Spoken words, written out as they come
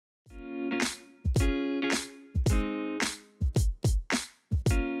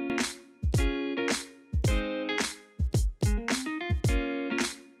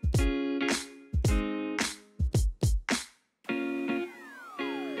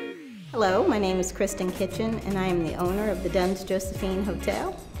Hello, my name is Kristin Kitchen and I am the owner of the Dunns-Jospehine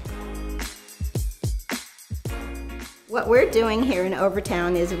Hotel. What we're doing here in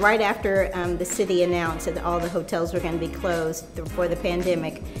Overtown is right after the city announced that all the hotels were going to be closed for the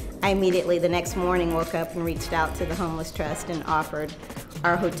pandemic, I immediately the next morning woke up and reached out to the Homeless Trust and offered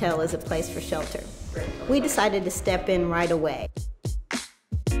our hotel as a place for shelter. We decided to step in right away.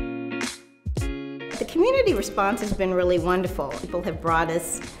 The community response has been really wonderful. People have brought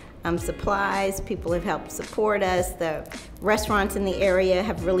us supplies, people have helped support us, the restaurants in the area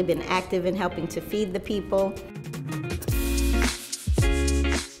have really been active in helping to feed the people.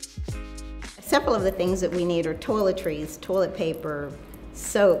 Several of the things that we need are toiletries, toilet paper,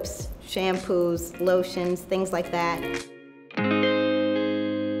 soaps, shampoos, lotions, things like that.